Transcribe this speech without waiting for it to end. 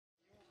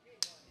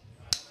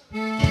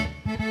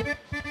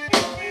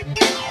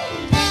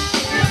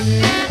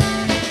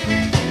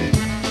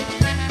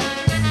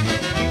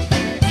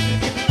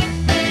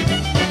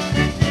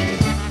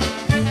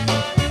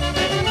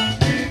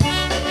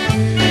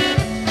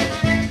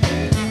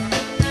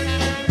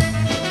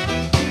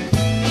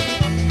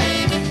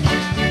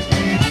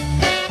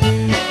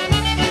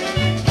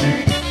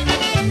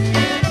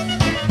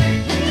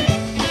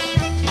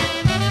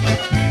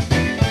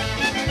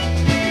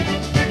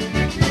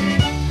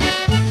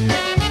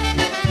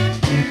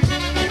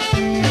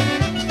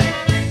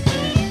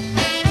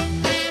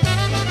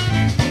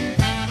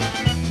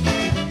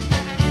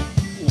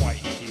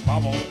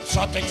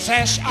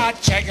chcesz, a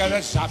czego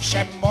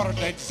zawsze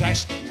mordę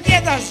chcesz.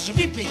 Nie dasz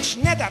wypić,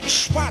 nie dasz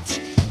szpać,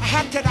 a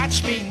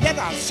hatrać mi nie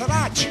dasz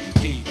srać.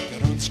 Ty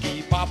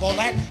grudzki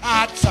babole,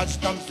 a co z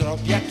tą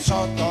zrobię,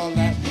 co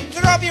dole?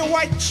 Zrobię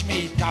łajcz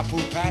mi ta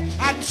pupę,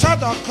 a co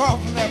do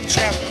kowne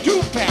w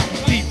dupę.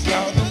 Ty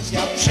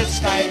Piorusia,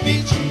 przestań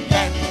bić,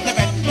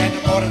 będę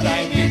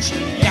mordaj bić.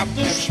 Ja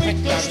też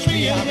szpytać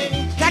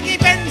drzwiami, tak i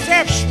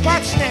będę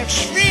szpacnę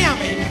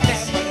drzwiami.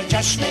 Nie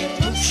będziesz mi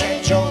tu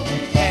siedział,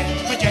 nie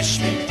będziesz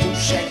mi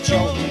tu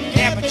siedział,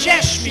 nie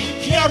będziesz mi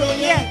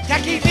Piorunie,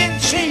 taki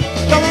więcej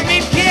to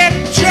mi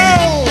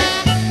pierdział.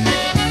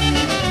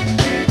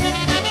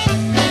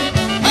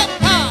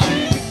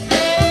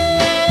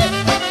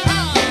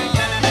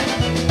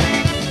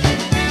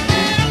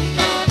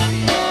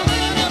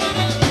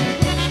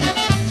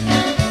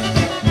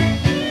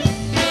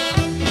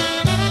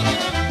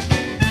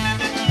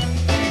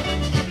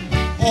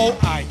 Oh,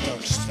 I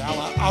took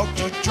Stella out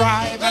to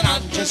drive, and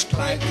I'm just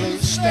glad to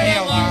stay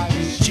alive.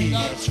 She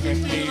hits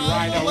 50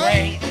 right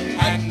away,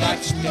 and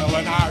that's still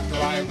in our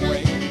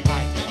driveway.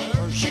 I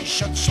tell her she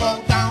should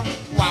slow down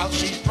while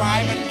she's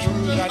driving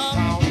through the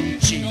town.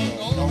 She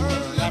don't know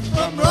her left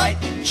from right,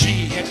 she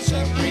hits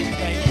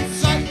everything in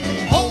sight.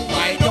 Oh,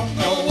 I don't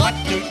know what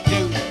to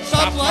do.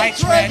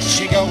 Stoplight's red,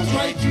 she goes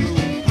right through.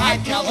 I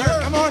tell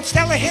her, come on,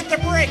 Stella, hit the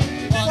brake.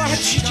 But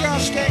she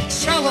just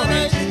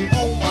accelerates.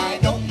 Oh, I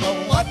don't know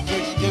what to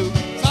do.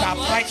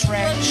 Stoplight's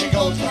red, she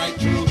goes right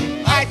through.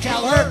 I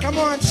tell her, come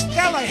on,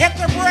 Stella, hit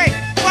the brake.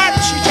 But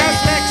she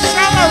just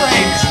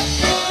accelerates.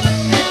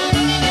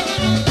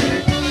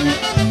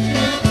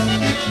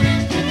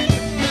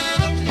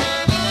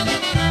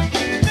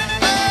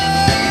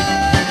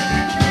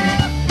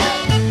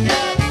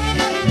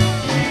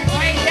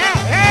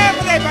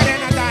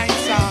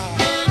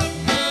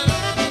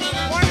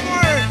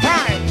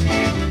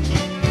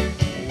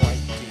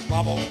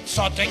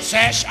 Co ty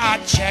chcesz, a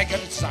czego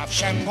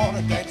zawsze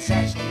mordę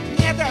chcesz?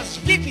 Nie dasz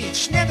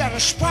wypić, nie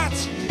dasz szpać,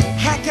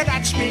 a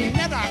teraz mi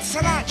nie dasz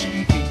srać.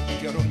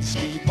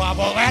 Pierunski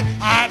babole,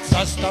 a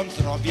co z tą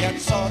zrobię,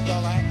 co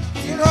dole?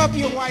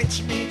 Zrobię łajc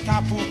mi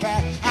ta pupę,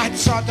 a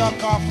co do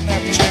kowne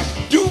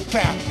w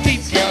dupę. Ty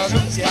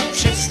pierunkia,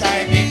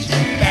 przestań bić,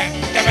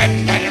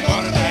 będę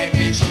mordę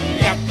bić.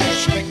 Ja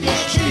też wygnę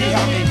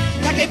drzwiami,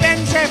 tak i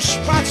będę w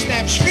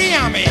szpacne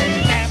drzwiami.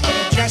 Nie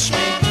będziesz mi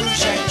tu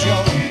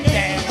siedział,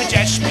 nie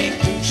będziesz mi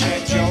tu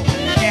siedział,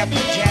 nie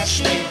będziesz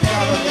mi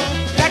Piorunie,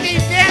 tak i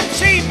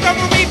więcej to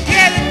mówi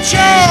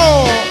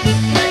pierdział.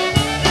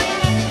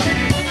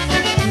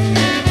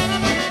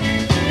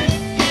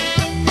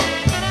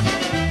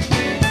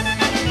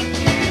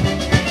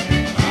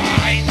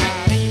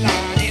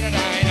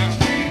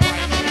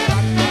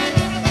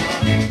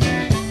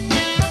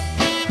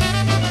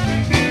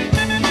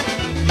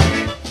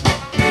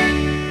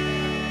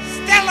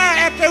 Stella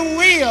at the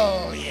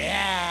wheel,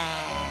 yeah.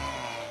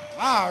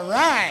 All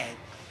right.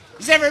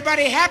 Is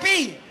everybody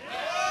happy?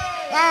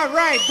 All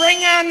right, bring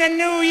on the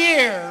new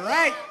year,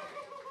 right?